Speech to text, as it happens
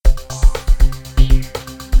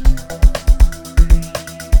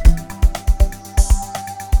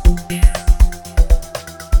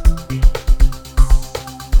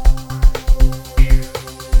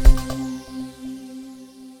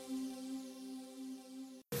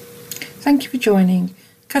Thank you for joining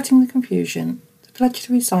Cutting the Confusion, the Pledge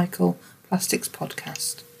to Recycle Plastics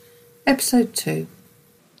podcast. Episode 2.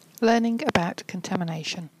 Learning about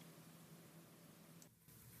contamination.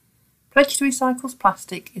 Pledge to Recycle's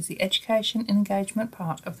Plastic is the education and engagement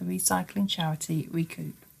part of the recycling charity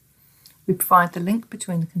Recoup. We provide the link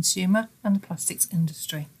between the consumer and the plastics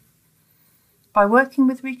industry. By working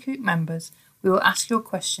with Recoup members, we will ask your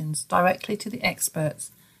questions directly to the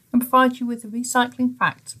experts and provide you with the recycling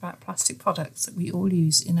facts about plastic products that we all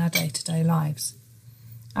use in our day-to-day lives.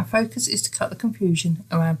 Our focus is to cut the confusion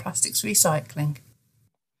around plastics recycling.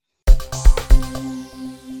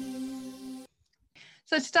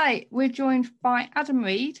 So today we're joined by Adam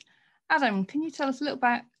Reed. Adam, can you tell us a little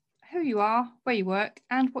about who you are, where you work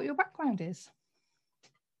and what your background is?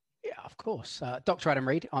 Yeah, of course. Dr. Adam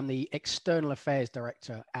Reed. I'm the External Affairs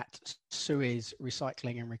Director at Suez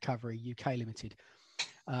Recycling and Recovery UK Limited.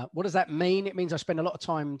 What does that mean? It means I spend a lot of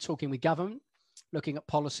time talking with government, looking at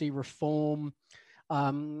policy reform.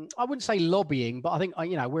 I wouldn't say lobbying, but I think,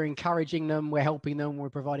 we're encouraging them, we're helping them, we're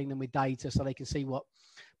providing them with data so they can see what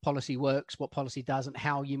policy works, what policy doesn't,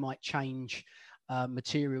 how you might change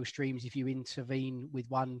material streams if you intervene with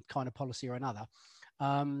one kind of policy or another.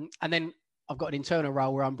 And then I've got an internal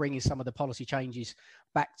role where I'm bringing some of the policy changes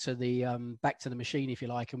back to the machine, if you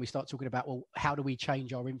like, and we start talking about, well, how do we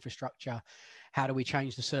change our infrastructure? How do we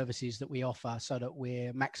change the services that we offer so that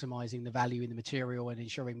we're maximising the value in the material and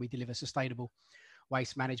ensuring we deliver sustainable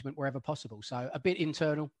waste management wherever possible? So a bit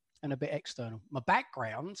internal and a bit external. My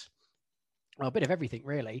background, well, a bit of everything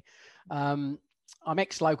really. I'm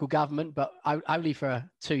ex-local government, but only for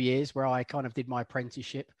 2 years, where I kind of did my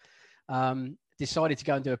apprenticeship. Decided to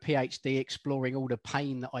go and do a PhD exploring all the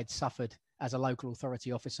pain that I'd suffered as a local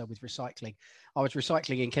authority officer with recycling. I was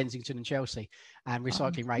recycling in Kensington and Chelsea, and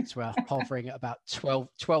recycling rates were hovering at about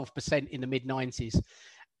 12% in the mid-90s.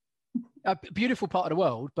 A beautiful part of the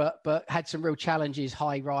world, but had some real challenges: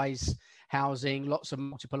 high-rise housing, lots of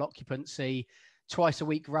multiple occupancy, twice a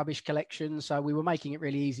week rubbish collection. So we were making it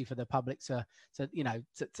really easy for the public to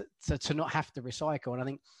not have to recycle. And I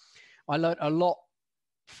think I learned a lot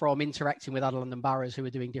from interacting with other London boroughs who were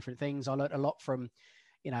doing different things. I learned a lot from,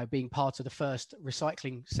 being part of the first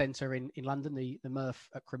recycling centre in London, the MRF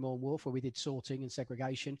at Cremorne Wharf, where we did sorting and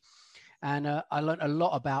segregation. And I learned a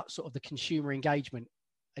lot about sort of the consumer engagement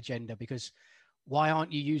agenda, because why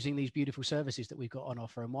aren't you using these beautiful services that we've got on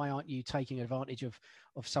offer? And why aren't you taking advantage of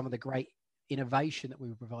some of the great innovation that we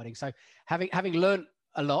were providing? So having learned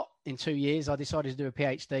a lot in 2 years, I decided to do a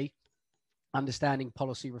PhD, understanding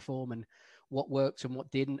policy reform and what worked and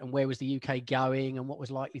what didn't, and where was the UK going, and what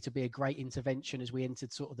was likely to be a great intervention as we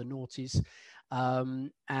entered sort of the noughties.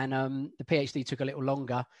 The PhD took a little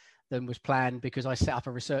longer than was planned, because I set up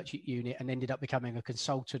a research unit and ended up becoming a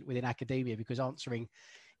consultant within academia, because answering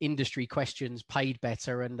industry questions paid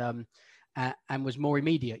better and was more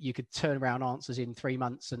immediate. You could turn around answers in 3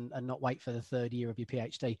 months and not wait for the third year of your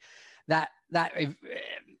PhD. That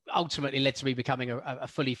ultimately led to me becoming a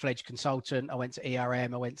fully fledged consultant. I went to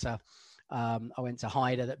ERM, I went to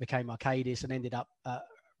Hyder, that became Arcadis, and ended up at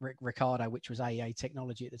Ricardo, which was AEA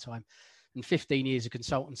Technology at the time. And 15 years of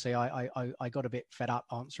consultancy, I got a bit fed up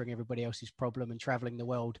answering everybody else's problem and traveling the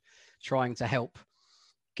world trying to help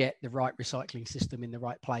get the right recycling system in the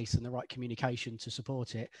right place and the right communication to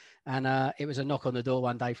support it. And it was a knock on the door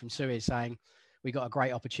one day from Suez saying, we got a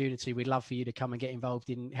great opportunity. We'd love for you to come and get involved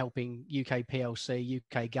in helping UK PLC,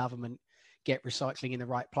 UK government get recycling in the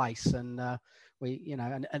right place. And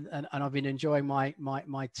and I've been enjoying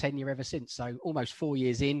my tenure ever since. So almost 4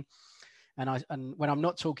 years in. And when I'm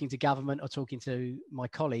not talking to government or talking to my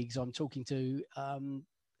colleagues, I'm talking to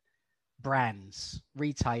brands,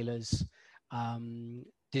 retailers,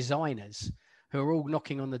 designers, who are all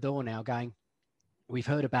knocking on the door now going, we've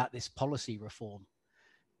heard about this policy reform.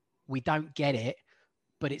 We don't get it,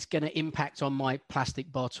 but it's going to impact on my plastic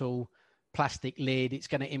bottle, plastic lid. It's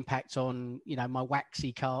going to impact on, my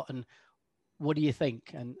waxy carton. What do you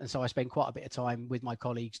think? And so I spend quite a bit of time with my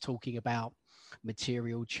colleagues talking about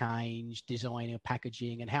material change, design of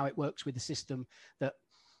packaging, and how it works with the system that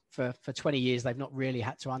for 20 years they've not really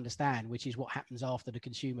had to understand, which is what happens after the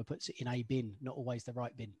consumer puts it in a bin, not always the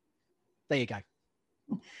right bin. There you go.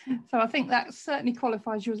 So I think that certainly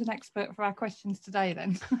qualifies you as an expert for our questions today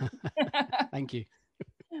then. Thank you.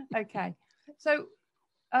 Okay. So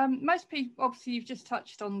most people, obviously you've just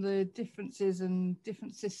touched on the differences and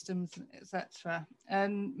different systems, etc.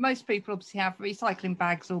 And most people obviously have recycling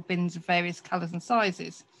bags or bins of various colours and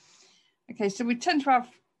sizes. Okay, so we tend to have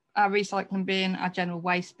our recycling bin, our general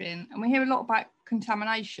waste bin, and we hear a lot about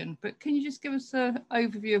contamination, but can you just give us an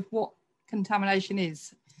overview of what contamination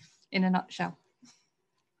is in a nutshell?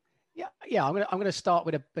 Yeah. I'm gonna start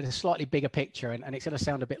with a slightly bigger picture, and it's going to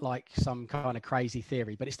sound a bit like some kind of crazy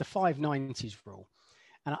theory, but it's the 590s rule.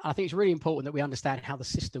 And I think it's really important that we understand how the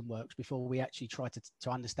system works before we actually try to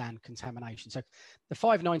understand contamination. So the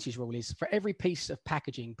 590s rule is for every piece of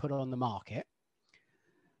packaging put on the market,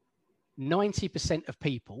 90% of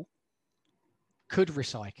people could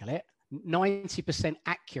recycle it, 90%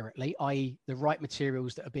 accurately, i.e. the right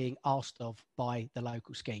materials that are being asked of by the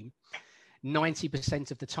local scheme,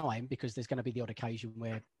 90% of the time, because there's going to be the odd occasion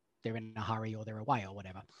where they're in a hurry or they're away or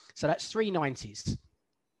whatever. So that's 390s,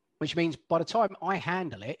 which means by the time I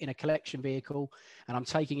handle it in a collection vehicle and I'm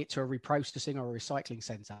taking it to a reprocessing or a recycling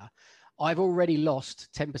center, I've already lost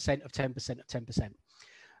 10% of 10% of 10%.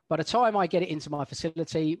 By the time I get it into my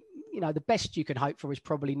facility, the best you can hope for is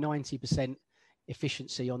probably 90%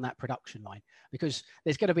 efficiency on that production line, because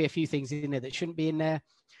there's going to be a few things in there that shouldn't be in there.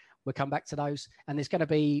 We'll come back to those. And there's going to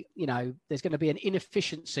be, there's going to be an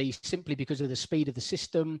inefficiency simply because of the speed of the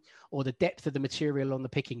system or the depth of the material on the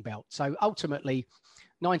picking belt. So ultimately,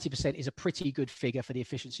 90% is a pretty good figure for the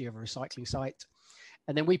efficiency of a recycling site.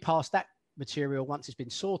 And then we pass that material, once it's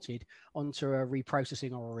been sorted, onto a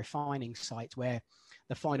reprocessing or a refining site where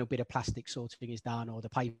the final bit of plastic sorting is done, or the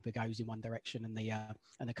paper goes in one direction and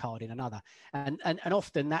the card in another. And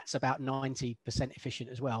often that's about 90% efficient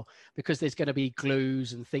as well, because there's going to be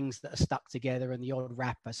glues and things that are stuck together and the odd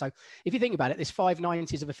wrapper. So if you think about it, there's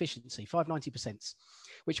 590s of efficiency, 590%,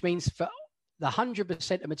 which means for the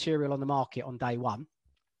 100% of material on the market on day one,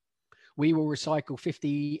 we will recycle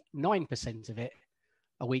 59% of it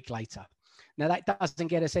a week later. Now, that doesn't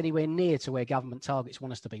get us anywhere near to where government targets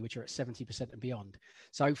want us to be, which are at 70% and beyond.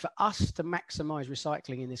 So for us to maximize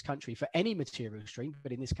recycling in this country for any material stream,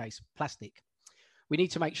 but in this case, plastic, we need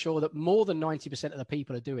to make sure that more than 90% of the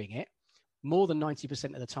people are doing it, more than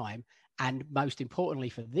 90% of the time, and most importantly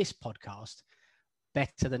for this podcast,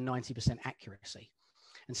 better than 90% accuracy.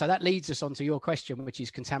 And so that leads us on to your question, which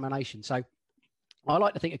is contamination. So I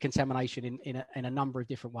like to think of contamination in a number of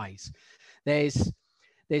different ways.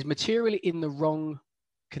 There's material in the wrong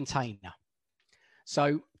container.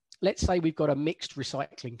 So let's say we've got a mixed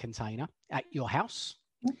recycling container at your house,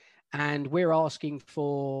 and we're asking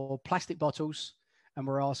for plastic bottles, and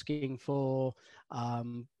we're asking for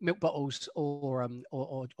milk bottles or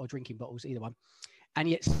drinking bottles, either one. And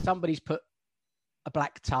yet somebody's put a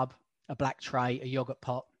black tub, a black tray, a yogurt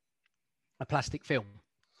pot, a plastic film.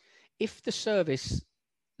 If the service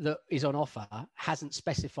that is on offer hasn't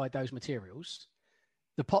specified those materials,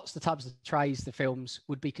 the pots, the tubs, the trays, the films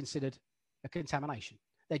would be considered a contamination.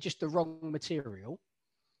 They're just the wrong material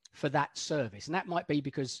for that service. And that might be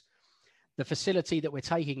because the facility that we're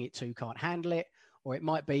taking it to can't handle it, or it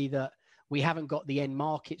might be that we haven't got the end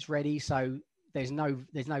markets ready, so there's no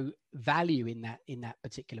value in that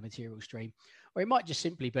particular material stream. Or it might just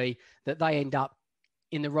simply be that they end up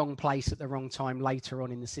in the wrong place at the wrong time later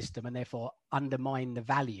on in the system, and therefore undermine the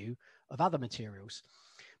value of other materials.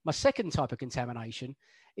 My second type of contamination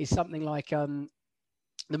is something like the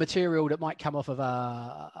material that might come off of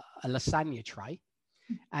a lasagna tray.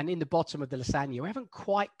 And in the bottom of the lasagna, we haven't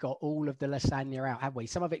quite got all of the lasagna out, have we?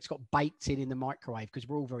 Some of it's got baked in the microwave because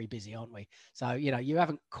we're all very busy, aren't we? So, you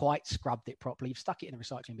haven't quite scrubbed it properly. You've stuck it in the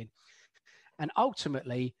recycling bin. And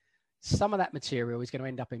ultimately, some of that material is going to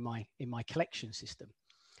end up in my collection system.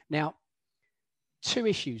 Now, two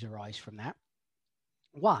issues arise from that.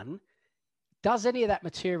 One, does any of that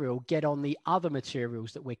material get on the other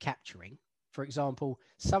materials that we're capturing? For example,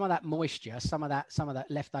 some of that moisture, some of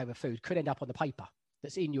that leftover food could end up on the paper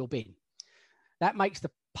that's in your bin. That makes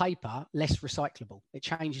the paper less recyclable. It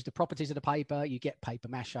changes the properties of the paper. You get paper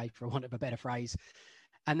mâché, for want of a better phrase.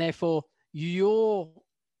 And therefore, your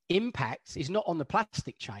impact is not on the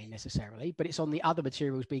plastic chain necessarily, but it's on the other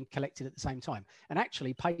materials being collected at the same time. And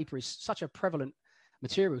actually, paper is such a prevalent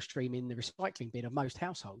material stream in the recycling bin of most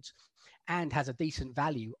households and has a decent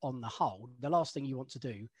value on the whole. The last thing you want to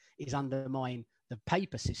do is undermine the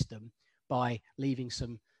paper system by leaving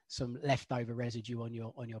some leftover residue on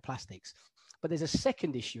your plastics. But there's a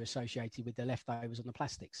second issue associated with the leftovers on the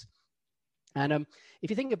plastics. And if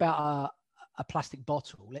you think about a plastic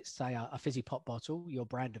bottle, let's say a fizzy pop bottle, your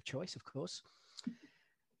brand of choice, of course,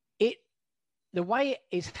 the way it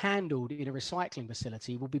is handled in a recycling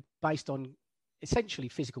facility will be based on essentially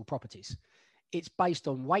physical properties. It's based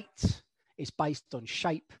on weight, it's based on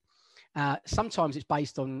shape. Sometimes it's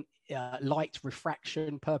based on light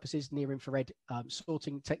refraction purposes, near infrared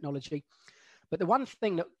sorting technology. But the one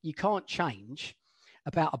thing that you can't change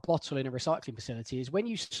about a bottle in a recycling facility is when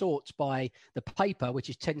you sort by the paper,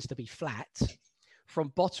 which tends to be flat, from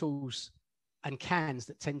bottles and cans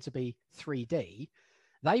that tend to be 3D,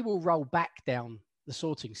 they will roll back down the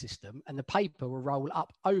sorting system, and the paper will roll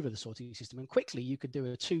up over the sorting system. And quickly you could do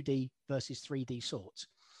a 2D versus 3D sort.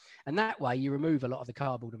 And that way you remove a lot of the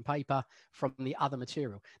cardboard and paper from the other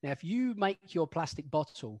material. Now, if you make your plastic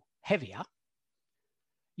bottle heavier,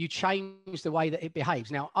 you change the way that it behaves.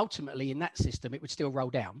 Now, ultimately in that system, it would still roll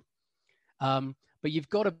down. But you've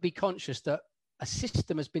got to be conscious that a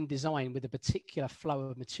system has been designed with a particular flow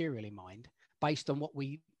of material in mind based on what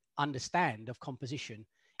we understand of composition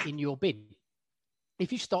in your bin.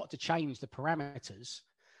 If you start to change the parameters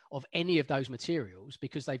of any of those materials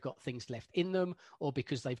because they've got things left in them or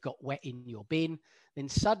because they've got wet in your bin, then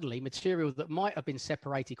suddenly material that might have been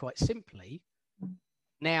separated quite simply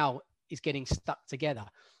now is getting stuck together.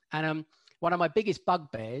 And one of my biggest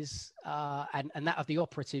bugbears, and that of the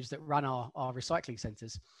operatives that run our recycling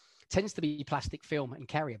centres, tends to be plastic film and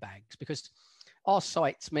carrier bags, because our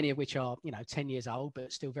sites, many of which are 10 years old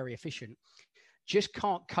but still very efficient, just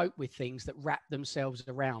can't cope with things that wrap themselves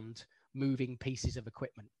around moving pieces of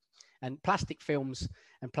equipment. And plastic films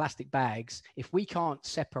and plastic bags, if we can't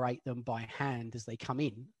separate them by hand as they come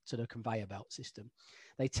in to the conveyor belt system,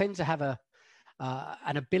 they tend to have an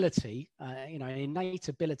ability, an innate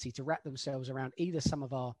ability to wrap themselves around either some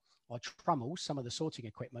of our trummels, some of the sorting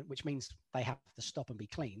equipment, which means they have to stop and be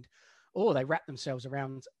cleaned, or they wrap themselves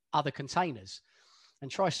around other containers. And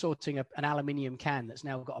try sorting an aluminium can that's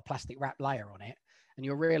now got a plastic wrap layer on it, and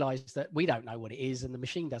you'll realize that we don't know what it is and the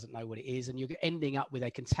machine doesn't know what it is, and you're ending up with a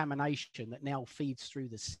contamination that now feeds through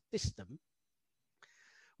the system,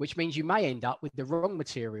 which means you may end up with the wrong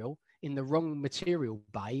material in the wrong material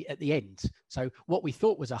bay at the end. So what we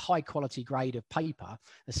thought was a high quality grade of paper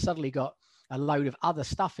has suddenly got a load of other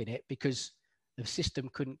stuff in it because the system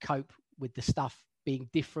couldn't cope with the stuff being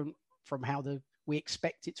different from how we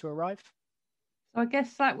expect it to arrive. So I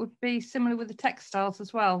guess that would be similar with the textiles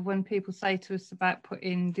as well. When people say to us about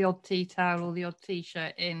putting the odd tea towel or the odd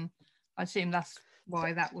t-shirt in, I assume that's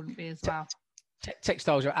why that wouldn't be as well.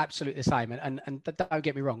 Textiles are absolutely the same. And don't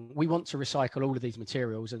get me wrong, we want to recycle all of these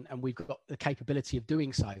materials and we've got the capability of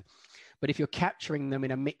doing so. But if you're capturing them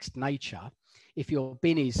in a mixed nature, if your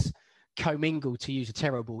bin is commingled, to use a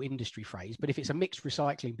terrible industry phrase, but if it's a mixed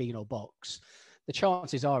recycling bin or box, the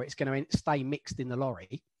chances are it's going to stay mixed in the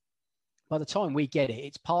lorry. By the time we get it,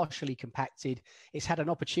 it's partially compacted. It's had an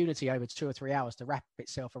opportunity over 2 or 3 hours to wrap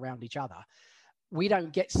itself around each other. We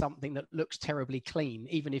don't get something that looks terribly clean,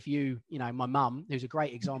 even if my mum, who's a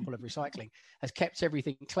great example of recycling, has kept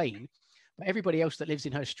everything clean. But everybody else that lives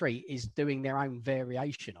in her street is doing their own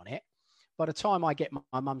variation on it. By the time I get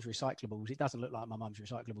my mum's recyclables, it doesn't look like my mum's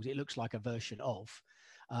recyclables. It looks like a version of.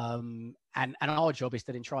 And our job is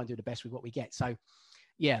to then try and do the best with what we get. So,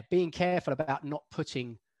 yeah, being careful about not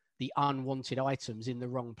putting the unwanted items in the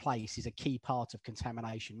wrong place is a key part of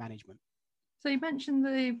contamination management. So you mentioned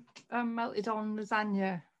the melted on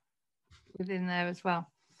lasagna within there as well.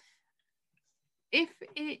 If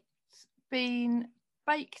it's been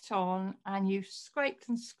baked on and you've scraped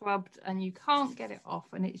and scrubbed and you can't get it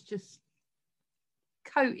off and it's just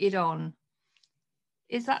coated on,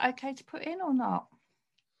 is that okay to put in or not?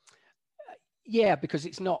 Yeah, because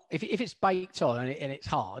it's not, if it's baked on and it's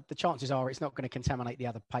hard, the chances are it's not going to contaminate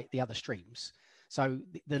the other streams. So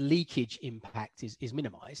the leakage impact is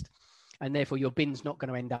minimized, and therefore your bin's not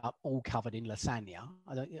going to end up all covered in lasagna.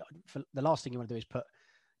 The last thing you want to do is put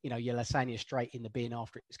your lasagna straight in the bin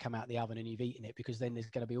after it's come out of the oven and you've eaten it, because then there's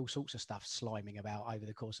going to be all sorts of stuff sliming about over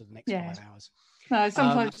the course of the next 5 hours. No,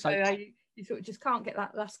 sometimes you sort of just can't get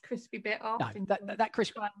that last crispy bit off. No, that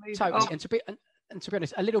crispy, totally. And to be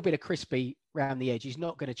honest, a little bit of crispy around the edge is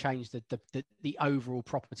not going to change the overall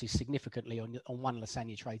properties significantly on one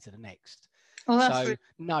lasagna tray to the next. Well,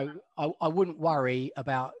 no, I wouldn't worry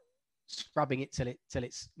about scrubbing it till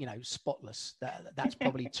it's spotless. That's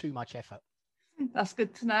probably too much effort. That's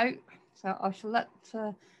good to know. So I shall let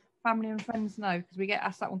family and friends know, because we get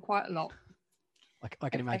asked that one quite a lot. I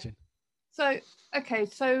can imagine.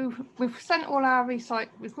 So we've sent all our we've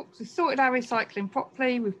sorted our recycling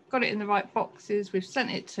properly. We've got it in the right boxes. We've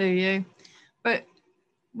sent it to you, but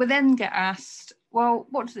we then get asked, well,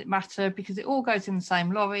 what does it matter? Because it all goes in the same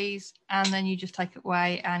lorries, and then you just take it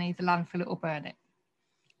away and either landfill it or burn it.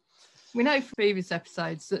 We know from previous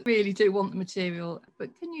episodes that we really do want the material,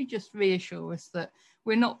 but can you just reassure us that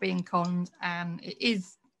we're not being conned and it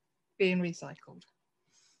is being recycled?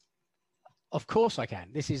 Of course I can.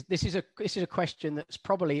 This is a question that's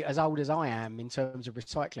probably as old as I am in terms of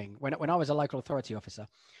recycling. When I was a local authority officer,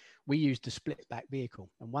 we used a split back vehicle,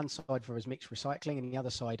 and one side for us mixed recycling and the other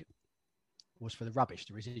side was for the rubbish,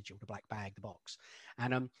 the residual, the black bag, the box.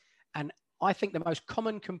 And I think the most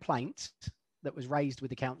common complaint that was raised with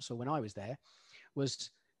the council when I was there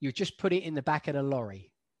was you just put it in the back of the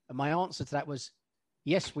lorry. And my answer to that was,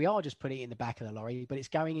 yes, we are just putting it in the back of the lorry, but it's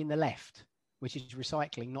going in the left, which is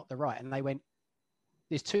recycling, not the right. And they went,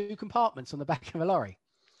 there's 2 compartments on the back of a lorry.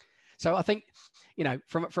 So I think, you know,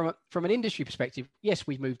 from an industry perspective, yes,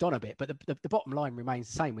 we've moved on a bit, but the bottom line remains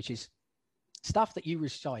the same, which is stuff that you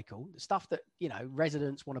recycle, the stuff that, you know,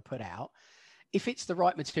 residents want to put out. If it's the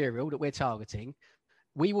right material that we're targeting,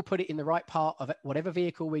 we will put it in the right part of whatever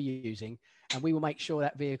vehicle we're using, and we will make sure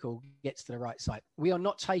that vehicle gets to the right site. We are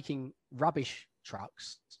not taking rubbish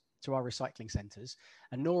trucks to our recycling centres,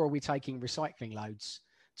 and nor are we taking recycling loads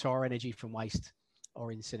to our energy from waste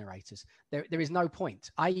or incinerators. There is no point.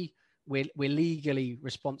 We're legally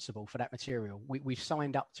responsible for that material. We've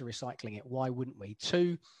signed up to recycling it. Why wouldn't we?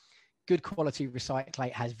 2, good quality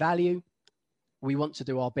recyclate has value. We want to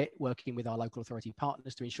do our bit working with our local authority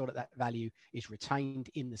partners to ensure that that value is retained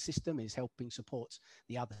in the system, is helping support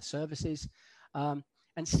the other services. And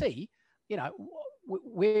C, you know,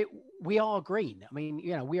 we are green. I mean,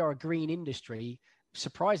 you know, we are a green industry.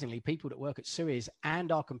 Surprisingly, people that work at Suez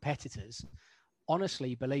and our competitors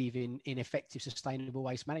honestly believe in effective, sustainable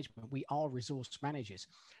waste management. We are resource managers.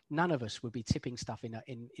 None of us would be tipping stuff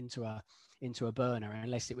into a burner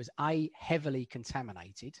unless it was heavily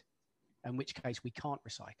contaminated, in which case we can't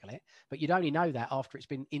recycle it. But you'd only know that after it's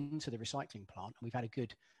been into the recycling plant and we've had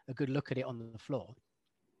a good look at it on the floor.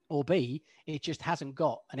 Or B, it just hasn't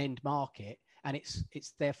got an end market and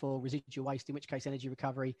it's therefore residual waste, in which case energy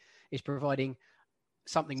recovery is providing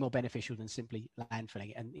something more beneficial than simply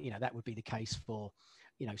landfilling. And, you know, that would be the case for,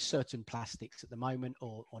 you know, certain plastics at the moment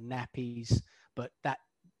or nappies, but that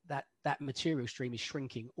material stream is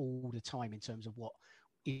shrinking all the time in terms of what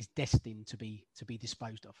is destined to be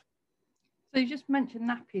disposed of. So you just mentioned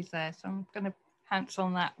nappies there, so I'm going to pounce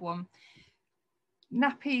on that one.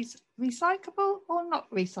 Nappies recyclable or not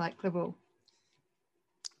recyclable?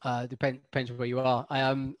 Depends where you are.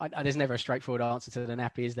 There's never a straightforward answer to the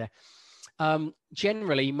nappy, is there?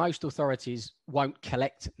 Generally, most authorities won't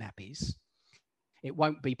collect nappies. It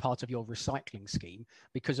won't be part of your recycling scheme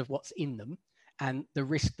because of what's in them and the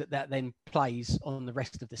risk that then plays on the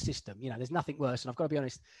rest of the system. You know, there's nothing worse. And I've got to be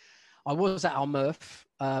honest, I was at our MRF,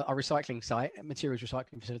 our recycling site, materials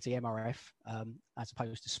recycling facility, MRF, as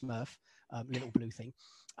opposed to Smurf, little blue thing.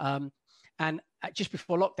 And just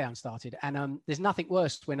before lockdown started, and there's nothing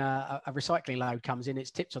worse when a recycling load comes in, it's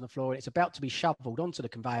tipped on the floor, and it's about to be shoveled onto the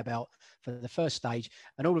conveyor belt for the first stage,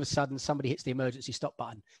 and all of a sudden somebody hits the emergency stop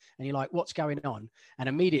button, and you're like, what's going on? And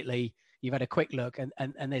immediately you've had a quick look, and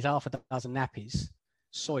there's half a dozen nappies,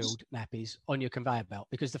 soiled nappies, on your conveyor belt,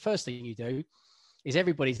 because the first thing you do is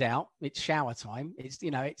everybody's out, it's shower time, it's,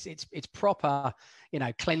 you know, it's proper, you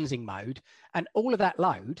know, cleansing mode, and all of that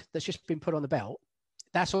load that's just been put on the belt,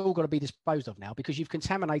 that's all got to be disposed of now, because you've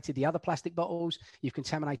contaminated the other plastic bottles, you've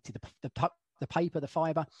contaminated the paper, the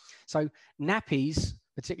fiber. So nappies,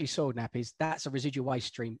 particularly soiled nappies, that's a residual waste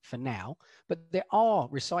stream for now. But there are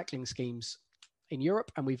recycling schemes in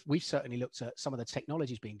Europe, and we've certainly looked at some of the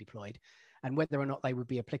technologies being deployed and whether or not they would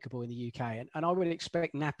be applicable in the UK. And I would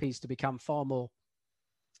expect nappies to become far more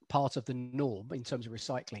part of the norm in terms of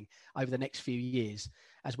recycling over the next few years,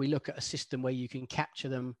 as we look at a system where you can capture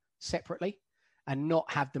them separately and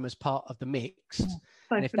not have them as part of the mix. So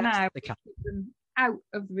and if for now, the case, them out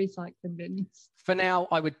of the recycling bins. For now,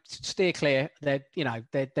 I would steer clear. They're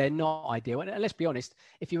not ideal. And let's be honest,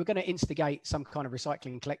 if you were going to instigate some kind of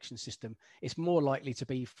recycling collection system, it's more likely to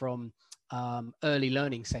be from early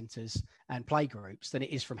learning centres and playgroups than it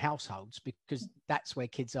is from households, because that's where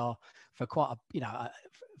kids are for quite a,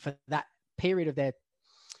 for that period of their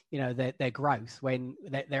growth, when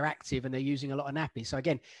they're active and they're using a lot of nappies. So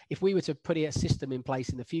again, if we were to put a system in place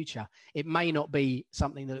in the future, it may not be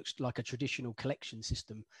something that looks like a traditional collection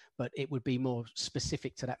system, but it would be more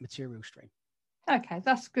specific to that material stream. Okay,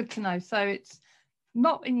 that's good to know. So it's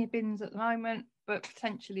not in your bins at the moment, but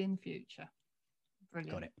potentially in the future.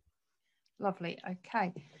 Brilliant. Got it. Lovely.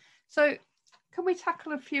 Okay. So can we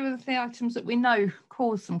tackle a few of the items that we know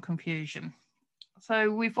cause some confusion?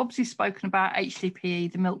 So we've obviously spoken about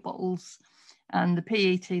HDPE, the milk bottles, and the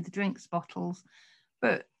PET, the drinks bottles.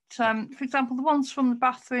 But for example, the ones from the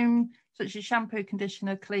bathroom, such as shampoo,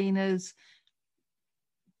 conditioner, cleaners,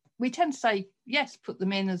 we tend to say, yes, put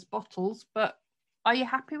them in as bottles, but are you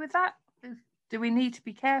happy with that? Do we need to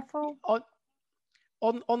be careful?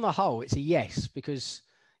 On the whole, it's a yes, because,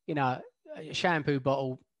 a shampoo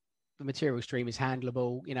bottle, the material stream is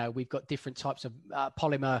handleable. We've got different types of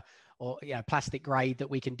polymer or plastic grade that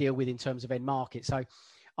we can deal with in terms of end market. So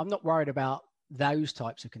I'm not worried about those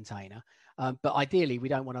types of container. But ideally, we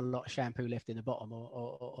don't want a lot of shampoo left in the bottom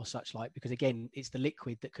or such like, because again, it's the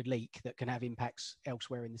liquid that could leak that can have impacts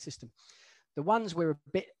elsewhere in the system. The ones we're a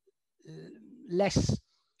bit less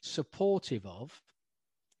supportive of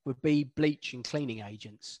would be bleach and cleaning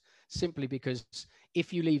agents, simply because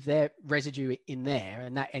if you leave their residue in there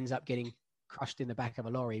and that ends up getting crushed in the back of a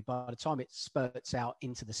lorry, by the time it spurts out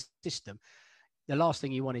into the system, the last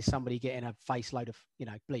thing you want is somebody getting a face load of,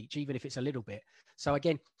 bleach, even if it's a little bit. So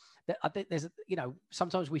again, I think there's,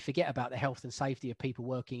 sometimes we forget about the health and safety of people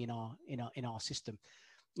working in our system.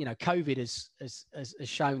 COVID has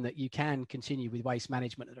shown that you can continue with waste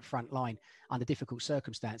management at the front line under difficult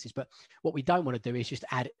circumstances. But what we don't want to do is just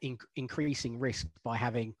add increasing risk by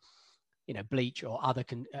having, bleach or other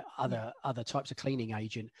types of cleaning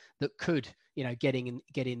agent that could, get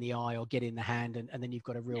in the eye or get in the hand, and then you've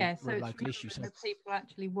got a real local issue. So people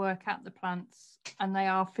actually work at the plants and they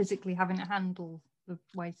are physically having to handle the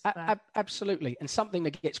waste there. Absolutely. And something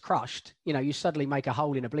that gets crushed, you suddenly make a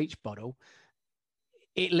hole in a bleach bottle,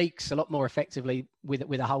 it leaks a lot more effectively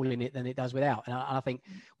with a hole in it than it does without. And I think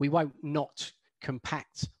we won't not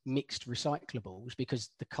compact mixed recyclables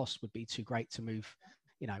because the cost would be too great to move,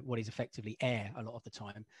 what is effectively air a lot of the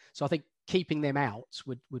time. So I think keeping them out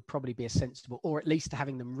would probably be a sensible, or at least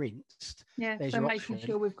having them rinsed. Yeah, so making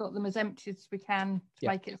sure we've got them as empty as we can to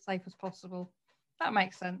make it as safe as possible. That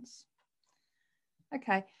makes sense.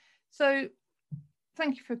 Okay, so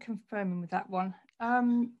thank you for confirming with that one.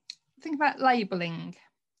 Think about labelling.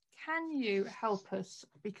 Can you help us?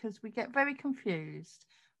 Because we get very confused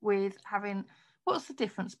with having, what's the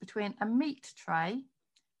difference between a meat tray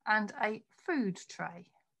and a food tray?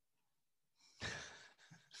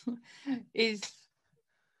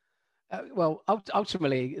 Well,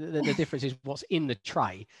 ultimately, the difference is what's in the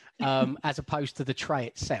tray as opposed to the tray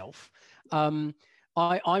itself. I'm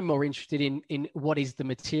more interested in what is the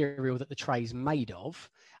material that the tray is made of.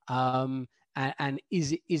 And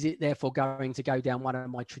is it therefore going to go down one of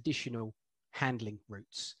my traditional handling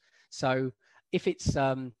routes? So if it's,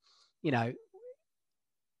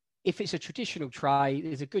 if it's a traditional tray,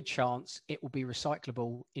 there's a good chance it will be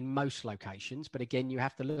recyclable in most locations. But again, you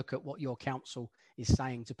have to look at what your council is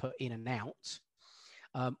saying to put in and out.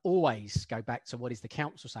 Always go back to what is the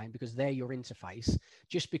council saying, because they're your interface.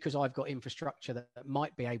 Just because I've got infrastructure that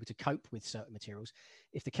might be able to cope with certain materials,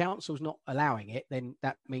 if the council's not allowing it, then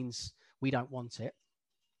that means we don't want it.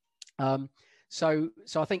 So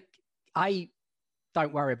I think,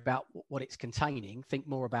 don't worry about what it's containing. Think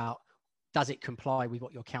more about, does it comply with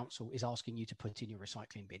what your council is asking you to put in your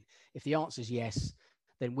recycling bin? If the answer is yes,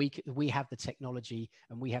 then we have the technology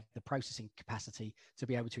and we have the processing capacity to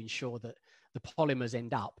be able to ensure that the polymers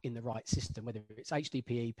end up in the right system, whether it's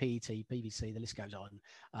HDPE, PET, PVC, the list goes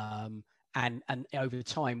on. And over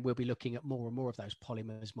time, we'll be looking at more and more of those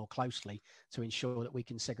polymers more closely to ensure that we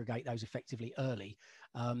can segregate those effectively early,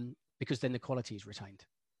 because then the quality is retained.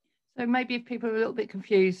 So maybe if people are a little bit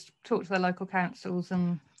confused, talk to their local councils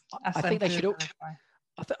and ask them. I think they should.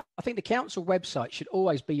 I think the council website should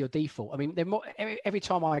always be your default. I mean, every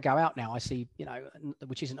time I go out now, I see,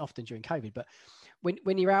 which isn't often during COVID, but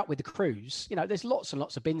when you're out with the crews, there's lots and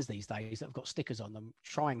lots of bins these days that have got stickers on them,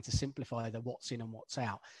 trying to simplify the what's in and what's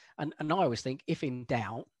out. And I always think, if in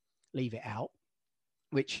doubt, leave it out,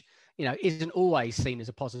 which, isn't always seen as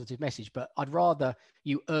a positive message, but I'd rather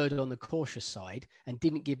you erred on the cautious side and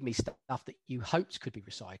didn't give me stuff that you hoped could be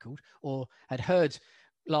recycled, or had heard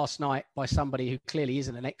last night by somebody who clearly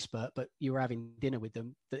isn't an expert, but you were having dinner with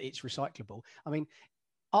them, that it's recyclable. I mean,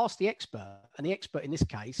 ask the expert, and the expert in this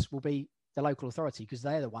case will be the local authority, because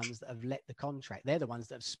they're the ones that have let the contract. They're the ones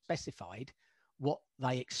that have specified what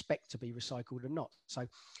they expect to be recycled and not. So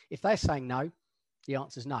if they're saying no, the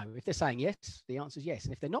answer is no. If they're saying yes, the answer is yes.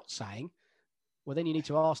 And if they're not saying, well, then you need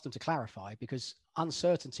to ask them to clarify, because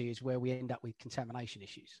uncertainty is where we end up with contamination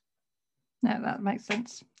issues. No, that makes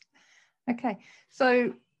sense. Okay,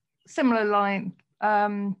 so similar line,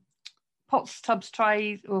 pots, tubs,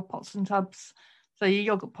 trays, or pots and tubs. So your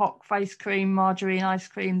yogurt pot, face cream, margarine, ice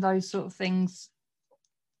cream, those sort of things,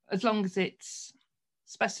 as long as it's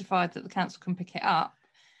specified that the council can pick it up.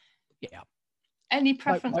 Yeah. Any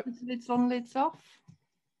preference with lids on, lids off?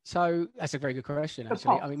 So that's a very good question,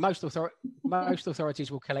 actually. I mean, most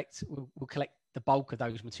authorities will collect the bulk of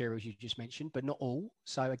those materials you just mentioned, but not all.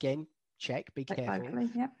 So again, check, be careful. Locally,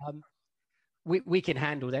 yeah. We can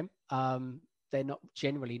handle them. They're not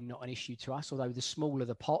generally not an issue to us, although the smaller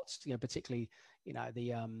the pots, particularly,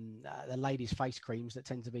 the ladies' face creams that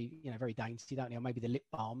tend to be, very dainty, don't they? Or maybe the lip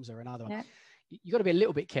balms or another one. You've got to be a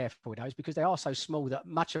little bit careful with those, because they are so small that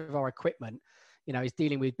much of our equipment, is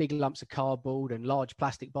dealing with big lumps of cardboard and large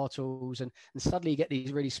plastic bottles, and suddenly you get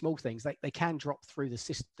these really small things. They can drop through the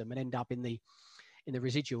system and end up in the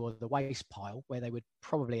residual or the waste pile, where they would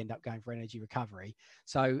probably end up going for energy recovery.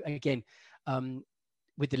 So again,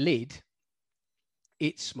 with the lid,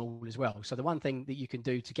 it's small as well. So the one thing that you can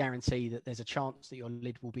do to guarantee that there's a chance that your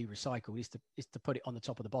lid will be recycled is to put it on the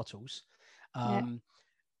top of the bottles.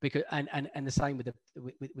 Because and the same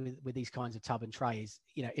with these kinds of tub and trays.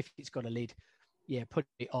 If it's got a lid, put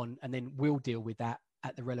it on, and then we'll deal with that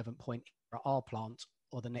at the relevant point at our plant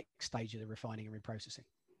or the next stage of the refining and reprocessing.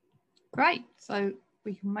 Great. So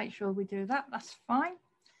we can make sure we do that. That's fine.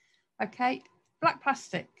 Okay. Black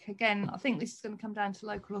plastic. Again, I think this is going to come down to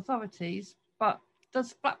local authorities, but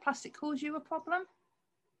does black plastic cause you a problem?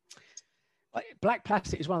 Black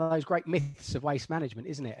plastic is one of those great myths of waste management,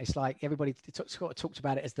 isn't it? It's like everybody talks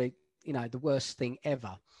about it as the worst thing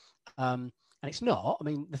ever. And it's not. I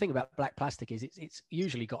mean, the thing about black plastic is it's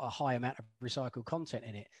usually got a high amount of recycled content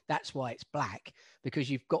in it. That's why it's black,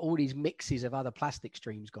 because you've got all these mixes of other plastic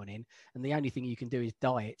streams gone in, and the only thing you can do is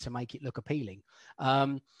dye it to make it look appealing.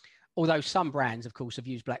 Although some brands, of course, have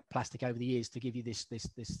used black plastic over the years to give you this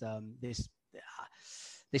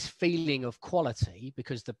feeling of quality,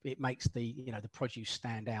 because it makes the produce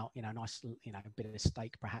stand out. Nice a bit of a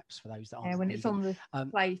steak perhaps for those that aren't. Yeah, when it's on the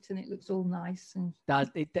plate and it looks all nice and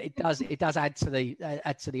it does add to the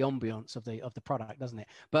ambience of the product, doesn't it?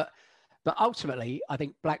 But ultimately, I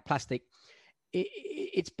think black plastic,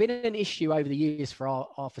 it's been an issue over the years for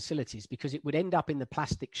our facilities, because it would end up in the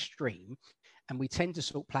plastic stream, and we tend to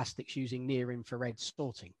sort plastics using near infrared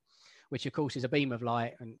sorting, which of course is a beam of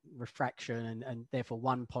light and refraction, and therefore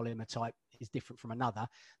one polymer type is different from another.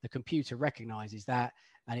 The computer recognizes that,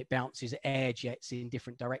 and it bounces air jets in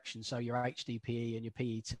different directions. So your HDPE and your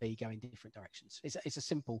PET go in different directions. It's a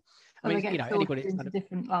simple, anybody into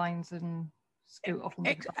different lines and scoot off.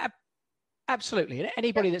 Absolutely. And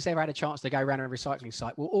anybody that's ever had a chance to go around a recycling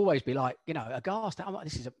site will always be like, aghast. I'm like,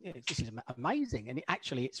 this is amazing. And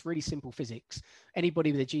it's really simple physics.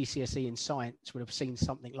 Anybody with a GCSE in science would have seen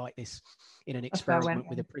something like this in an experiment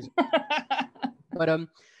with a prism.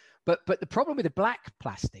 But the problem with the black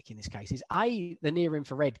plastic in this case is the near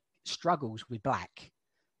infrared struggles with black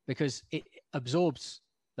because it absorbs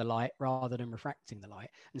the light rather than refracting the light.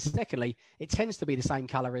 And secondly, it tends to be the same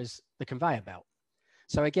color as the conveyor belt.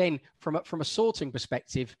 So again, from a sorting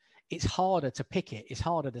perspective, it's harder to pick it. It's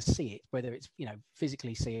harder to see it, whether it's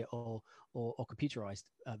physically see it or computerized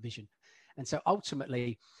vision. And so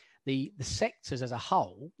ultimately, the sectors as a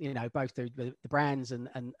whole, both the brands and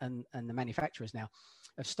the manufacturers now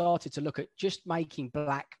have started to look at just making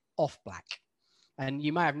black off black. And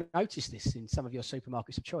you may have noticed this in some of your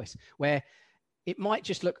supermarkets of choice, where it might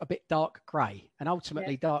just look a bit dark grey, and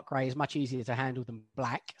ultimately dark grey is much easier to handle than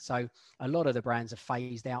black. So a lot of the brands have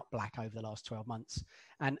phased out black over the last 12 months.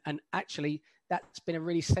 And actually that's been a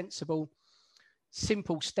really sensible,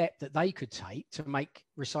 simple step that they could take to make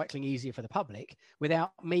recycling easier for the public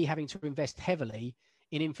without me having to invest heavily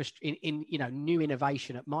in new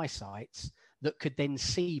innovation at my sites that could then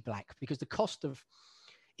see black, because the cost of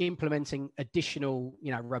implementing additional,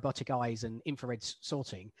 robotic eyes and infrared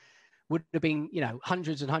sorting would have been,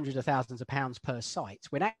 hundreds and hundreds of thousands of pounds per site,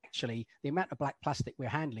 when actually the amount of black plastic we're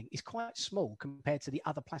handling is quite small compared to the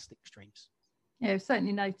other plastic streams. Yeah, I've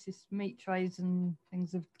certainly noticed meat trays and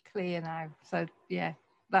things are clear now. So yeah,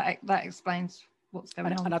 that explains what's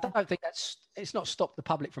going on. And I don't think it's not stopped the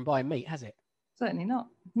public from buying meat, has it? Certainly not.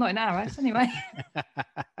 Not in our house anyway.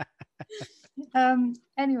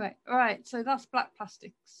 Anyway, all right. So that's black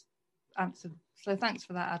plastics answered. So thanks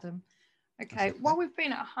for that, Adam. Okay, while we've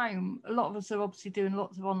been at home, a lot of us are obviously doing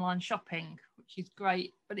lots of online shopping, which is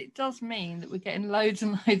great, but it does mean that we're getting loads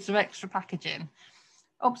and loads of extra packaging.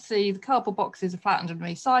 Obviously, the cardboard boxes are flattened and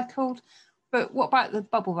recycled, but what about the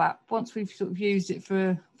bubble wrap? Once we've sort of used it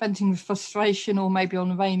for venting frustration or maybe on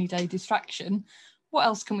a rainy day distraction, what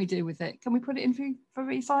else can we do with it? Can we put it in for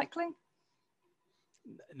recycling?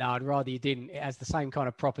 No, I'd rather you didn't. It has the same kind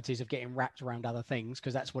of properties of getting wrapped around other things,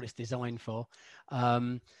 because that's what it's designed for.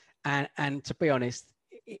 And to be honest,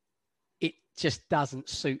 it just doesn't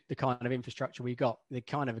suit the kind of infrastructure we got, the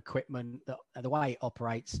kind of equipment, the way it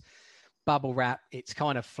operates. Bubble wrap, it's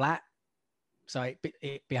kind of flat, so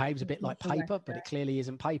it behaves a bit like paper, but it clearly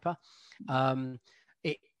isn't paper.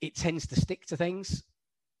 It tends to stick to things.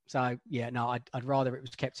 So yeah, no, I'd rather it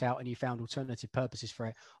was kept out and you found alternative purposes for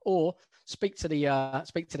it, or speak to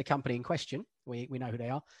the company in question. We know who they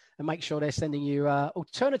are, and make sure they're sending you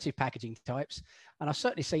alternative packaging types. And I've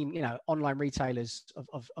certainly seen online retailers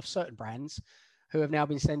of certain brands who have now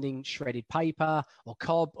been sending shredded paper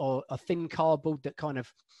or a thin cardboard that kind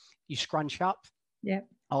of you scrunch up, Yeah.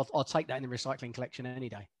 I'll take that in the recycling collection any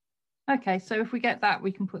day. Okay, so if we get that,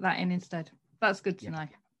 we can put that in instead. That's good to know.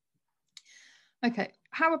 Okay,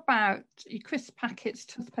 how about your crisp packets,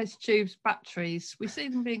 toothpaste tubes, batteries? We see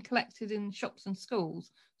them being collected in shops and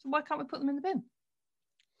schools. So why can't we put them in the bin?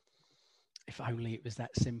 If only it was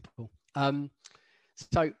that simple.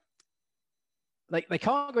 So they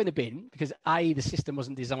can't go in the bin because the system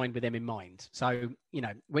wasn't designed with them in mind. So,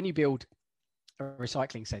 when you build a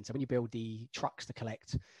recycling centre, when you build the trucks to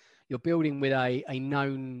collect, you're building with a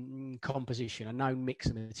known composition, a known mix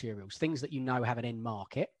of materials, things that have an end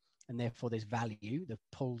market, and therefore there's value that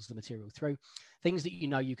pulls the material through, things that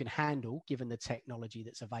you can handle given the technology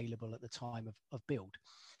that's available at the time of build.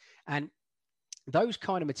 And those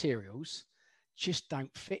kind of materials just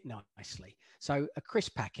don't fit nicely. So a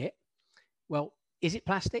crisp packet, well, is it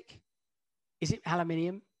plastic? Is it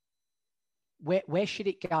aluminium? Where should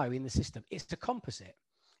it go in the system? It's a composite.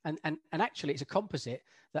 And actually it's a composite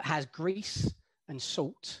that has grease and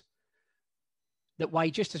salt that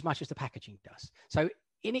weigh just as much as the packaging does. So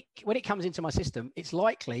when it comes into my system, it's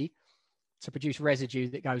likely to produce residue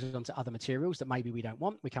that goes onto other materials that maybe we don't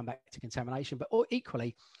want. We come back to contamination, but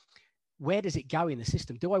equally, where does it go in the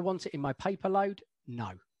system? Do I want it in my paper load?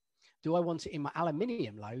 No. Do I want it in my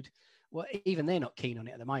aluminium load? Well, even they're not keen on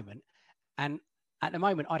it at the moment. And at the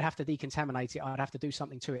moment, I'd have to decontaminate it. I'd have to do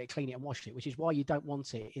something to it, clean it and wash it, which is why you don't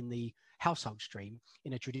want it in the household stream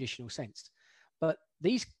in a traditional sense. But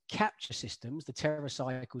these capture systems, the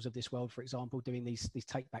TerraCycles of this world, for example, doing these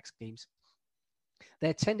take-back schemes,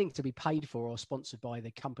 they're tending to be paid for or sponsored by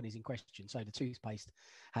the companies in question. So the toothpaste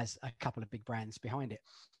has a couple of big brands behind it,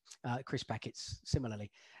 crisp packets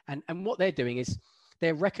similarly. And what they're doing is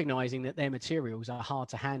they're recognizing that their materials are hard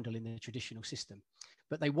to handle in the traditional system,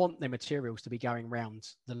 but they want their materials to be going around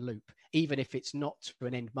the loop, even if it's not to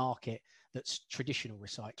an end market that's traditional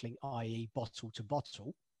recycling, i.e. bottle to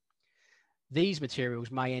bottle. These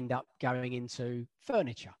materials may end up going into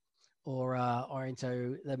furniture or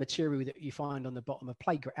into the material that you find on the bottom of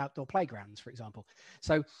outdoor playgrounds, for example.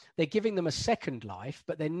 So they're giving them a second life,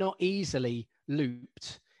 but they're not easily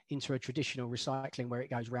looped into a traditional recycling where it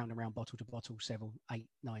goes round and round, bottle to bottle, 7, 8,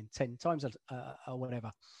 9, 10 times or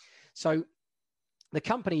whatever. So the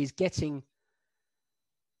company is getting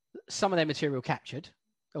some of their material captured,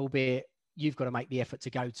 albeit you've got to make the effort to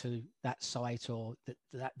go to that site or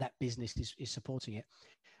that business is supporting it.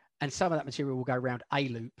 And some of that material will go around a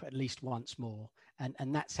loop at least once more.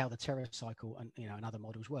 And that's how the TerraCycle and other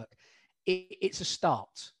models work. It's a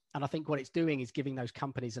start. And I think what it's doing is giving those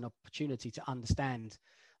companies an opportunity to understand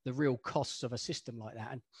the real costs of a system like that.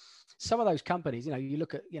 And some of those companies, you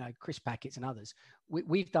look at, crisp packets and others,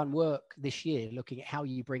 we've done work this year looking at how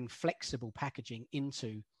you bring flexible packaging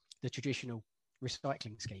into the traditional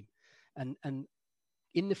recycling scheme. And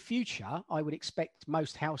in the future, I would expect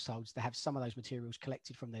most households to have some of those materials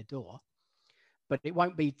collected from their door, but it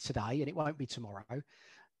won't be today and it won't be tomorrow.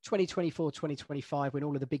 2024, 2025, when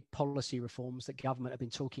all of the big policy reforms that government have been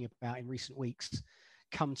talking about in recent weeks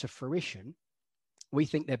come to fruition, we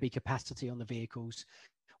think there'll be capacity on the vehicles.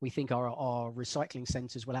 We think our recycling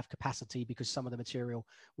centres will have capacity because some of the material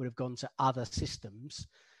would have gone to other systems.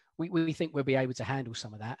 We think we'll be able to handle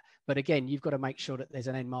some of that. But again, you've got to make sure that there's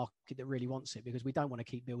an end market that really wants it, because we don't want to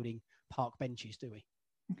keep building park benches, do we?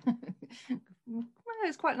 Well,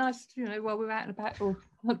 it's quite nice, while we're out and about, or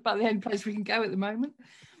about the only place we can go at the moment.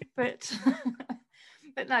 But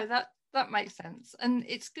but no, that makes sense. And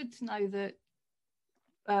it's good to know that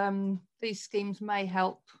these schemes may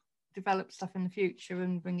help develop stuff in the future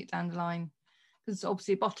and bring it down the line. Because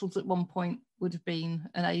obviously bottles at one point would have been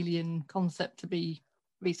an alien concept to be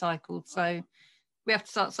recycled, so we have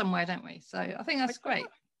to start somewhere, don't we? So I think that's great.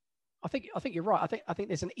 I think you're right. I think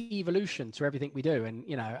there's an evolution to everything we do, and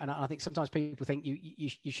and I think sometimes people think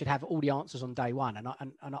you should have all the answers on day one, and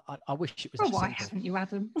I wish it was. Well, why haven't you,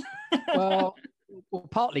 Adam? Well,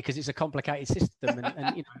 partly because it's a complicated system,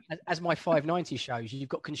 and as my 590 shows, you've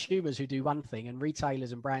got consumers who do one thing and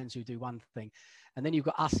retailers and brands who do one thing, and then you've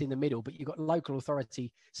got us in the middle, but you've got local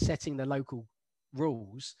authority setting the local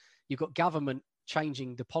rules, you've got government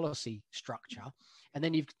changing the policy structure, and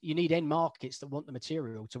then you need end markets that want the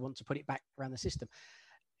material to want to put it back around the system.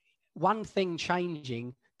 One thing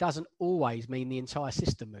changing doesn't always mean the entire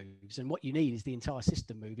system moves, and what you need is the entire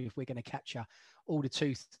system move if we're going to capture all the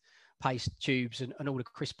toothpaste tubes and all the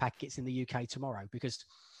crisp packets in the UK tomorrow, because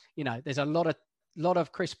there's a lot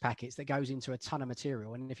of crisp packets that goes into a ton of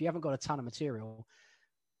material, and if you haven't got a ton of material,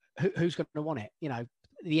 who's going to want it?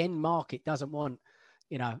 The end market doesn't want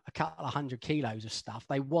a couple of 100 kilos of stuff.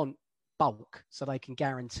 They want bulk so they can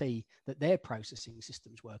guarantee that their processing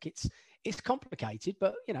systems work. It's complicated,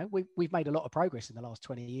 but we've made a lot of progress in the last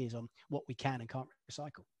 20 years on what we can and can't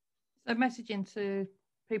recycle. So messaging to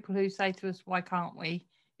people who say to us, why can't we,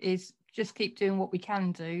 is just keep doing what we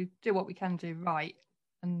can do what we can do right,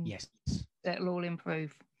 and yes, it'll all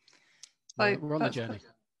improve. So we're on the journey.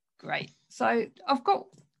 Great. So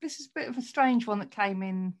this is a bit of a strange one that came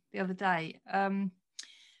in the other day.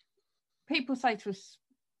 People say to us,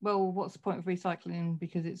 well, what's the point of recycling,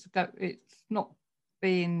 because it's not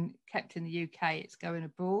being kept in the UK, it's going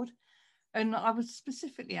abroad. And I was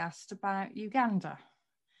specifically asked about Uganda.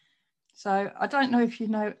 So I don't know if you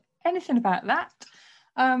know anything about that,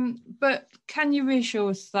 but can you reassure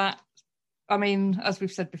us that, I mean, as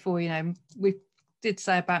we've said before, we did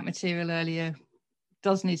say about material earlier,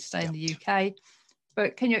 does need to stay in the UK,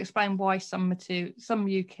 but can you explain why some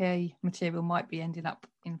UK material might be ending up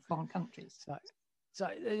in foreign countries? So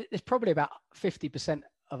there's probably about 50%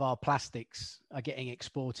 of our plastics are getting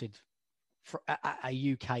exported at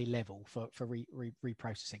a UK level for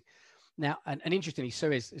reprocessing. Now, and interestingly,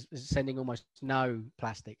 Suez is sending almost no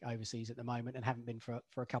plastic overseas at the moment, and haven't been for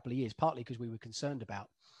a couple of years, partly because we were concerned about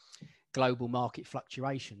global market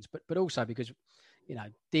fluctuations, but also because,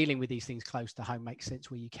 dealing with these things close to home makes sense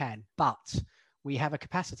where you can. But we have a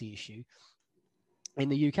capacity issue in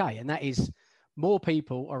the UK, and that is more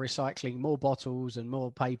people are recycling more bottles and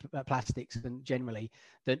more paper, plastics than generally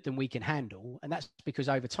than we can handle. And that's because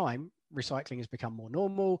over time, recycling has become more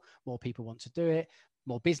normal, more people want to do it.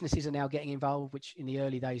 More businesses are now getting involved, which in the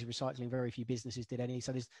early days of recycling, very few businesses did any.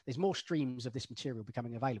 So there's more streams of this material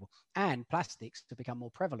becoming available. And plastics have become more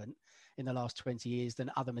prevalent in the last 20 years than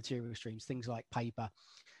other material streams. Things like paper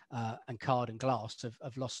and card and glass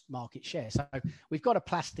have lost market share. So we've got a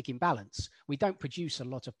plastic imbalance. We don't produce a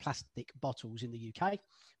lot of plastic bottles in the UK,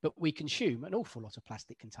 but we consume an awful lot of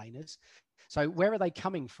plastic containers. So where are they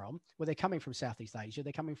coming from? Well, they're coming from Southeast Asia.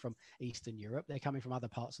 They're coming from Eastern Europe. They're coming from other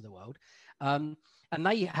parts of the world. And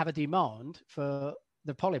they have a demand for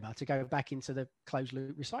the polymer to go back into the closed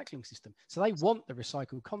loop recycling system. So they want the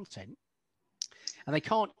recycled content, and they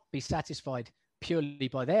can't be satisfied purely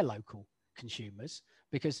by their local consumers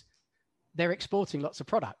because they're exporting lots of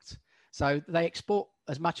product. So they export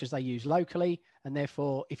as much as they use locally. And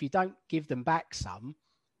therefore, if you don't give them back some,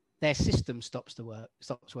 their system stops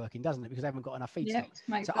working, doesn't it? Because they haven't got enough feedstock.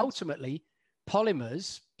 Yeah, so ultimately,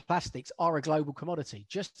 polymers, plastics are a global commodity,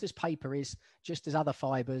 just as paper is, just as other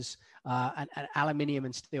fibers, and aluminium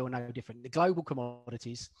and steel are no different. The global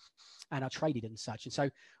commodities and are traded and such. And so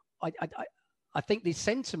I think the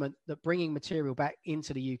sentiment that bringing material back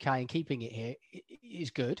into the UK and keeping it here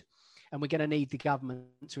is good. And we're going to need the government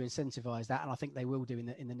to incentivize that. And I think they will do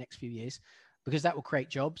in the next few years, because that will create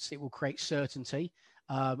jobs. It will create certainty.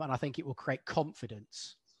 And I think it will create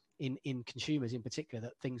confidence in consumers in particular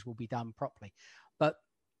that things will be done properly. But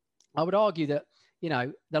I would argue that,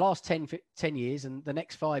 the last 10 years and the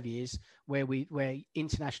next 5 years where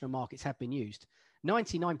international markets have been used,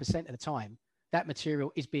 99% of the time, that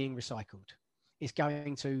material is being recycled. It's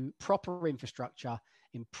going to proper infrastructure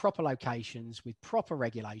in proper locations with proper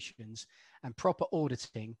regulations and proper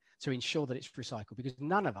auditing to ensure that it's recycled, because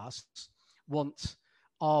none of us want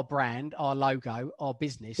our brand, our logo, our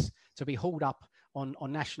business to be hauled up on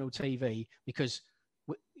national TV because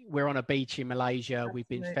we're on a beach in Malaysia. Absolutely. We've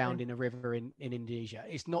been found in a river in Indonesia.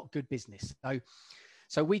 It's not good business.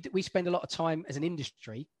 So we spend a lot of time as an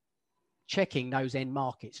industry checking those end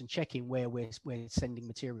markets and checking where we're sending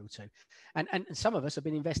material to. And some of us have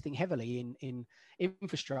been investing heavily in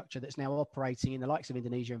infrastructure that's now operating in the likes of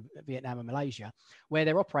Indonesia, Vietnam and Malaysia, where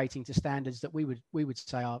they're operating to standards that we would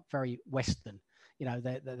say are very Western.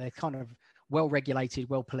 They're kind of well regulated,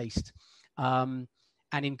 well policed, and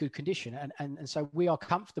in good condition. And so we are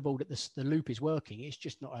comfortable that the loop is working. It's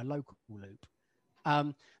just not a local loop.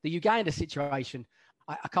 The Uganda situation,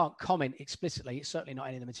 I can't comment explicitly. It's certainly not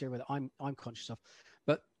any of the material that I'm conscious of,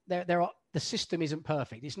 but the system isn't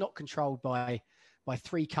perfect. It's not controlled by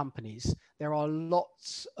 3 companies. There are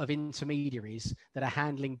lots of intermediaries that are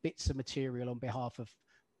handling bits of material on behalf of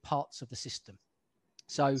parts of the system.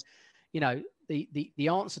 So, the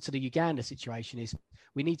answer to the Uganda situation is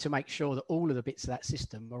we need to make sure that all of the bits of that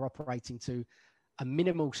system are operating to a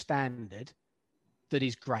minimal standard that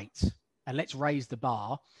is great. And let's raise the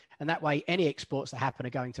bar. And that way, any exports that happen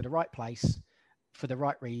are going to the right place for the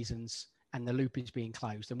right reasons, and the loop is being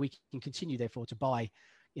closed. And we can continue, therefore, to buy,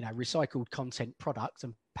 recycled content products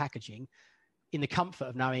and packaging in the comfort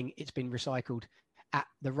of knowing it's been recycled at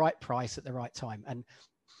the right price at the right time. And,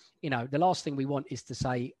 the last thing we want is to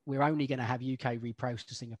say we're only going to have UK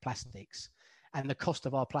reprocessing of plastics and the cost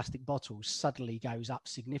of our plastic bottles suddenly goes up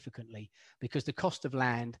significantly because the cost of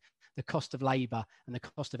land, the cost of labour and the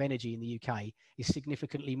cost of energy in the UK is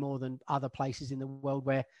significantly more than other places in the world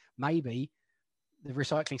where maybe the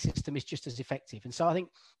recycling system is just as effective. And so I think,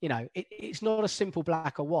 it's not a simple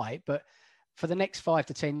black or white, but for the next 5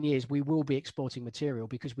 to 10 years, we will be exporting material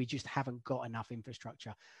because we just haven't got enough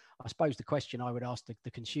infrastructure. I suppose the question I would ask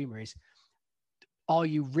the consumer is, are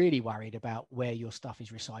you really worried about where your stuff is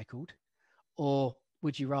recycled? Or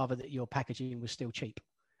would you rather that your packaging was still cheap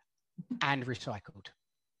and recycled?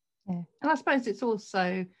 Yeah. And I suppose it's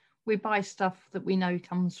also, we buy stuff that we know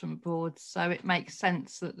comes from abroad, so it makes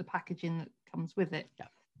sense that the packaging that comes with it. Yeah,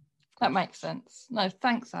 that makes sense. No,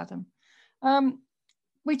 thanks, Adam.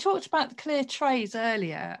 We talked about the clear trays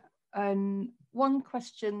earlier, and one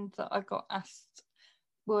question that I got asked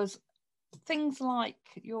was things like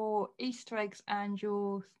your Easter eggs and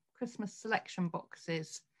your Christmas selection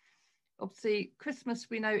boxes. Obviously,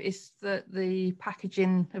 Christmas, we noticed that the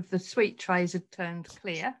packaging of the sweet trays had turned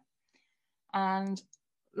clear, and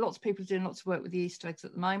lots of people are doing lots of work with the Easter eggs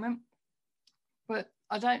at the moment. But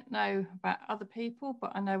I don't know about other people,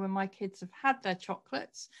 but I know when my kids have had their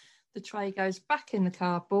chocolates, the tray goes back in the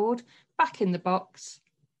cardboard, back in the box,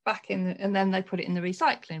 and then they put it in the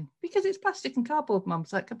recycling because it's plastic and cardboard, Mum,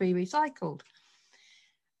 so it could be recycled.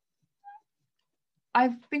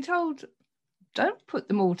 I've been told, don't put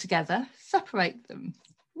them all together, separate them.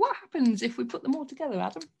 What happens if we put them all together,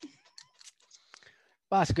 Adam?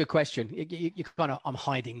 Well, that's a good question. You kind of, I'm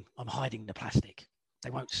hiding the plastic. They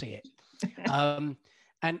won't see it.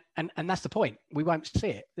 And that's the point. We won't see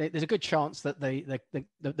it. There's a good chance that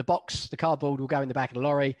the box, the cardboard will go in the back of the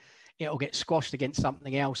lorry. It'll get squashed against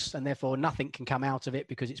something else, and therefore nothing can come out of it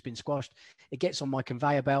because it's been squashed. It gets on my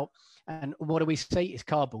conveyor belt, and what do we see? It's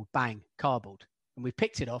cardboard. Bang, cardboard. And we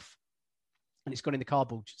picked it off, and it's gone in the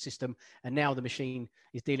cardboard system, and now the machine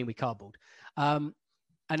is dealing with cardboard. And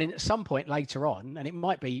then at some point later on, and it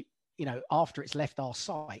might be, after it's left our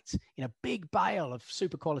site in a big bale of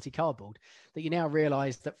super quality cardboard, that you now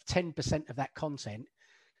realize that 10% of that content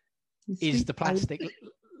is the plastic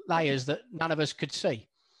layers that none of us could see.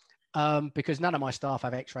 Because none of my staff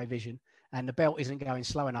have X-ray vision, and the belt isn't going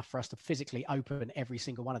slow enough for us to physically open every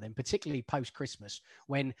single one of them, particularly post-Christmas,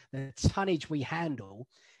 when the tonnage we handle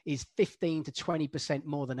is 15 to 20%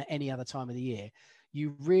 more than at any other time of the year.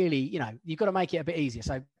 You really, you've got to make it a bit easier.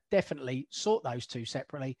 So definitely sort those two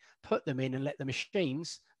separately, put them in and let the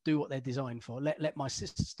machines do what they're designed for. Let my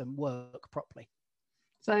system work properly.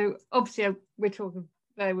 So obviously we were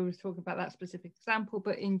talking about that specific example,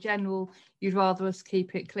 but in general, you'd rather us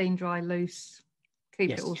keep it clean, dry, loose,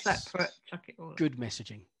 keep it all separate, chuck it all. Good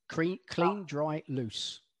messaging. Clean, dry,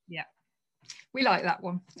 loose. Yeah. We like that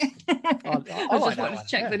one. I just wanted to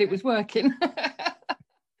check that it was working.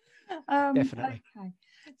 Definitely. Okay.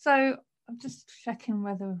 So I'm just checking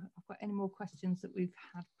whether I've got any more questions that we've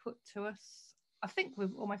had put to us. I think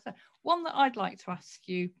we've almost done. One that I'd like to ask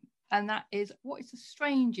you, and that is, what is the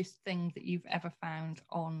strangest thing that you've ever found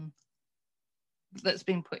on that's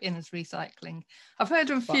been put in as recycling? I've heard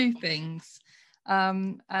of a few things,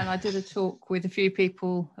 and I did a talk with a few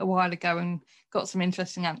people a while ago and got some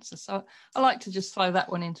interesting answers. So I like to just throw that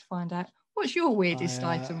one in to find out, what's your weirdest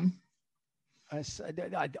item?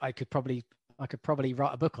 I could probably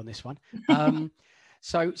write a book on this one.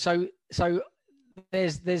 So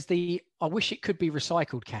there's the I wish it could be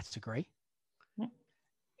recycled category.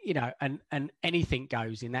 And anything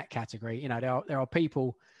goes in that category. There are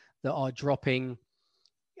people that are dropping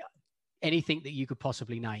anything that you could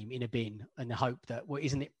possibly name in a bin in the hope that, well,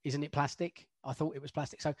 isn't it plastic? I thought it was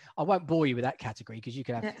plastic. So I won't bore you with that category because you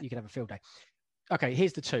could have a field day. Okay,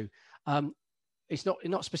 here's the two. It's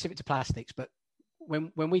not specific to plastics, but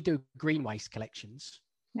when we do green waste collections,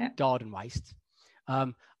 garden waste,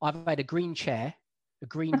 I've had a green chair, a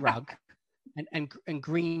green rug, and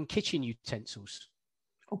green kitchen utensils.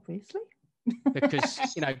 Obviously, because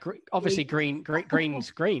obviously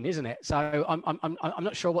green's green, isn't it? So I'm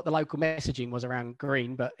not sure what the local messaging was around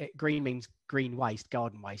green, but green means green waste,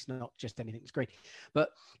 garden waste, not just anything that's green.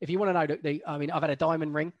 But if you want to know, I've had a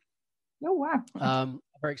diamond ring. Oh wow! A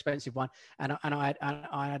very expensive one, and I had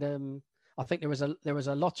I think there was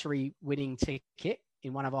a lottery winning ticket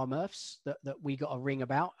in one of our MRFs that we got a ring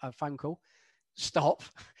about, a phone call. Stop!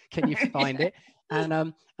 Can you find it?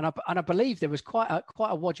 And I believe there was quite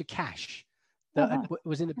a wad of cash that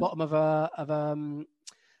was in the bottom of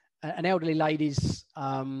an elderly lady's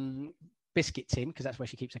biscuit tin, because that's where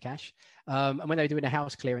she keeps her cash. And when they were doing a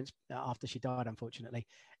house clearance after she died, unfortunately,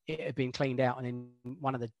 it had been cleaned out, and then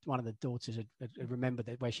one of the daughters had remembered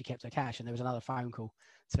where she kept her cash, and there was another phone call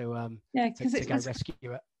to go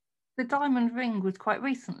rescue it. the diamond ring was quite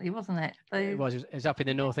recently, wasn't it? It was up in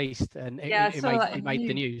the northeast, and I saw that it made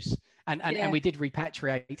the news. And we did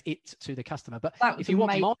repatriate it to the customer. But that was if you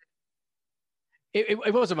amazing. want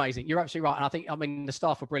it was amazing. You're absolutely right. And I mean, the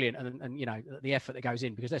staff were brilliant, and you know, the effort that goes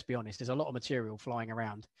in, because let's be honest, there's a lot of material flying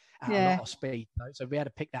around at a lot of speed. So we had to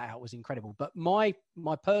pick that out was incredible. But my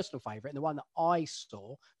personal favorite, and the one that I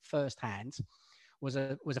saw firsthand, was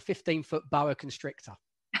a 15-foot boa constrictor.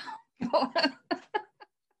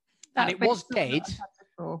 And it was dead.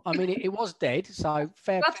 I mean, it was dead. So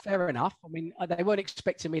fair enough. I mean, they weren't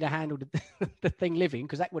expecting me to handle the thing living,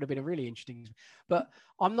 because that would have been a really interesting. But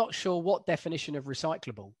I'm not sure what definition of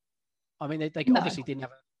recyclable. I mean, they obviously didn't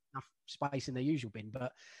have enough space in their usual bin.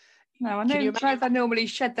 But no, I know they normally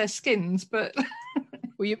shed their skins, but.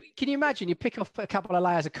 Well, can you imagine? You pick off a couple of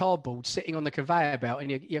layers of cardboard sitting on the conveyor belt,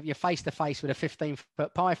 and you're face to face with a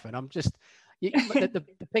 15-foot python. I'm just. The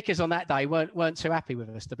pickers on that day weren't too happy with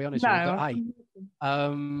us, to be honest with you. But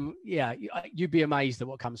hey, you'd be amazed at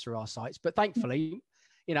what comes through our sites. But thankfully,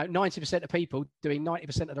 you know, 90% of people doing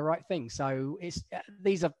 90% of the right thing. So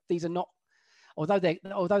these are not, although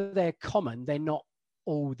they're common, they're not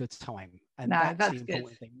all the time, and that's the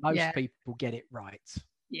important thing. Most people get it right.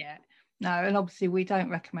 Yeah. No, and obviously we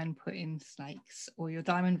don't recommend putting snakes or your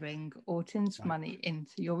diamond ring or tins of money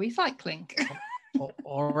into your recycling.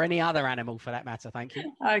 or any other animal for that matter. Thank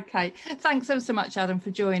you. Okay. Thanks ever so much, Adam,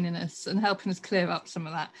 for joining us and helping us clear up some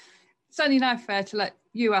of that. It's only now fair to let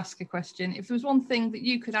you ask a question. If there was one thing that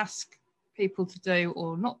you could ask people to do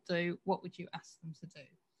or not do, what would you ask them to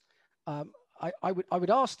do? I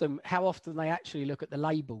would ask them how often they actually look at the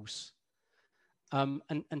labels, and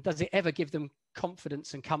does it ever give them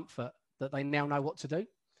confidence and comfort that they now know what to do?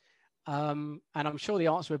 And I'm sure the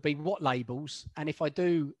answer would be what labels. And if I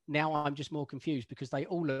do, now I'm just more confused, because they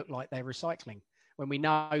all look like they're recycling, when we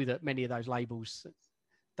know that many of those labels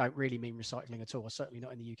don't really mean recycling at all, or certainly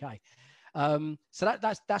not in the UK. So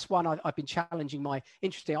that's one I've been challenging.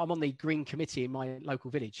 I'm on the green committee in my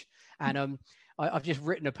local village, and I've just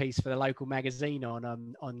written a piece for the local magazine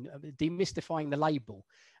on demystifying the label.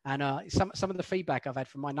 And some of the feedback I've had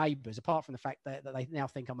from my neighbours, apart from the fact that they now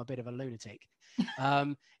think I'm a bit of a lunatic,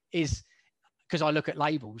 is because I look at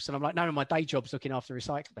labels and I'm like, no, my day job's looking after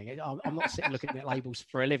recycling. I'm not sitting looking at labels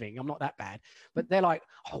for a living. I'm not that bad. But they're like,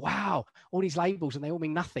 oh, wow, all these labels and they all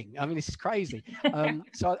mean nothing. I mean, this is crazy.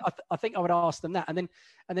 So I think I would ask them that. And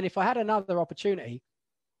then if I had another opportunity,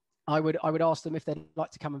 I would ask them if they'd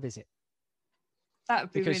like to come and visit. That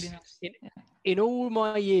would be really nice. In all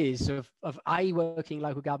my years of working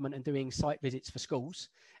local government and doing site visits for schools,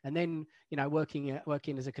 and then, you know, working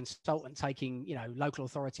as a consultant, taking, you know, local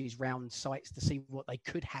authorities round sites to see what they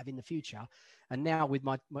could have in the future, and now with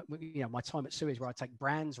my time at Suez, where I take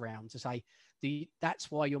brands round to say,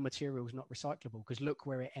 that's why your material is not recyclable, because look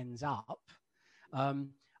where it ends up.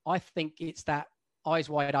 I think it's that eyes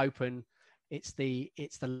wide open. It's the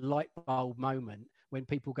light bulb moment when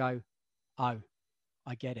people go, oh,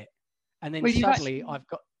 I get it. And then suddenly I've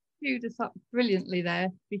got... queued us up brilliantly there,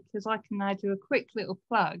 because I can now do a quick little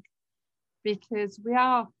plug, because we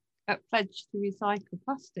are at Pledge2Recycle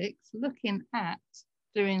Plastics looking at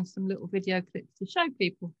doing some little video clips to show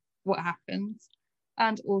people what happens,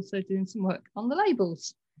 and also doing some work on the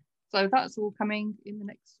labels. So that's all coming in the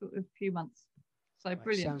next sort of few months. So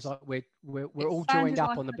brilliant. Sounds like we're all joined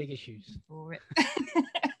up on the big issues. For it.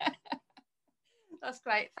 That's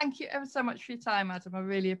great. Thank you ever so much for your time, Adam. I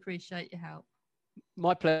really appreciate your help.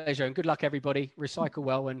 My pleasure, and good luck, everybody. Recycle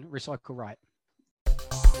well and recycle right.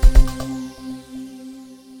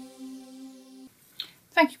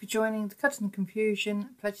 Thank you for joining the Cutting the Confusion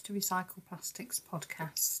Pledge to Recycle Plastics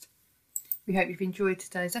podcast. We hope you've enjoyed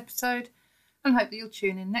today's episode and hope that you'll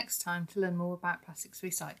tune in next time to learn more about plastics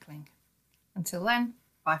recycling. Until then,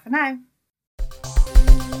 bye for now.